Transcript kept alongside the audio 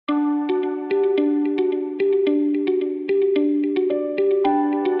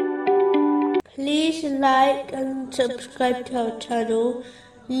like and subscribe to our channel.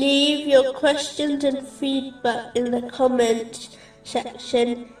 Leave your questions and feedback in the comments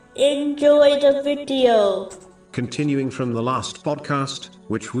section. Enjoy the video. Continuing from the last podcast,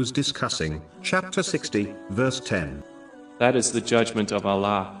 which was discussing chapter 60, verse 10. That is the judgment of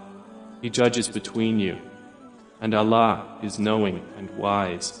Allah. He judges between you. And Allah is knowing and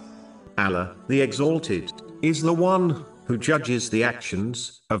wise. Allah, the Exalted, is the one who judges the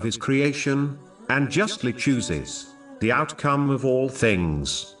actions of His creation, and justly chooses the outcome of all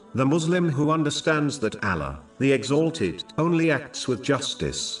things. The Muslim who understands that Allah, the Exalted, only acts with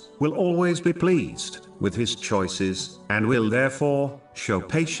justice, will always be pleased with his choices, and will therefore show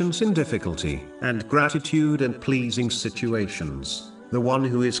patience in difficulty, and gratitude in pleasing situations. The one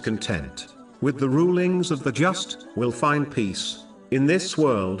who is content with the rulings of the just will find peace in this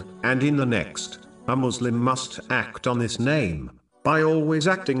world and in the next. A Muslim must act on this name by always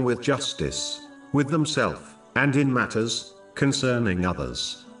acting with justice with themselves and in matters concerning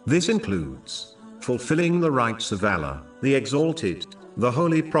others. This includes fulfilling the rights of Allah, the Exalted, the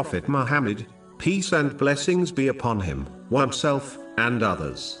Holy Prophet Muhammad, peace and blessings be upon him, oneself, and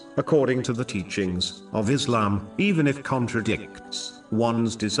others, according to the teachings of Islam, even if contradicts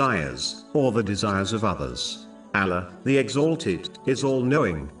one's desires or the desires of others. Allah, the Exalted, is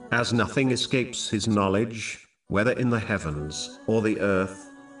all-knowing, as nothing escapes His knowledge, whether in the heavens or the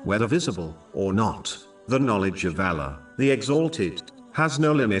earth, whether visible or not. The knowledge of Allah, the Exalted, has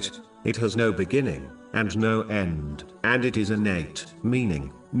no limit, it has no beginning, and no end, and it is innate,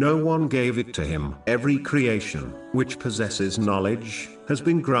 meaning, no one gave it to Him. Every creation, which possesses knowledge, has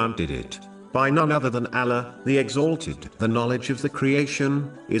been granted it by none other than Allah, the Exalted. The knowledge of the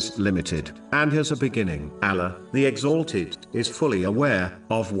creation is limited, and has a beginning. Allah, the Exalted, is fully aware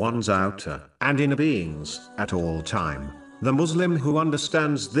of one's outer and inner beings at all time. The Muslim who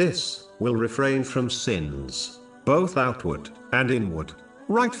understands this will refrain from sins, both outward and inward,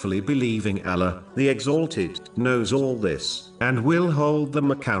 rightfully believing Allah, the Exalted, knows all this, and will hold them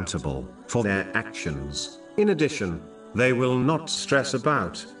accountable for their actions. In addition, they will not stress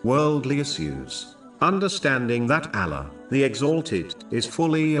about worldly issues, understanding that Allah, the Exalted, is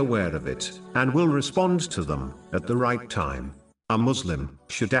fully aware of it, and will respond to them at the right time. A Muslim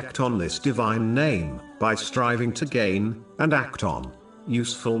should act on this divine name by striving to gain and act on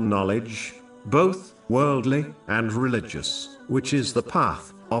useful knowledge, both worldly and religious, which is the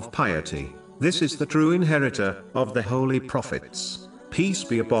path of piety. This is the true inheritor of the holy prophets, peace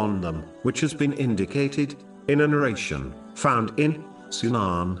be upon them, which has been indicated in a narration found in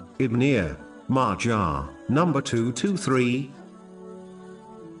Sunan Ibn Majah, number 223,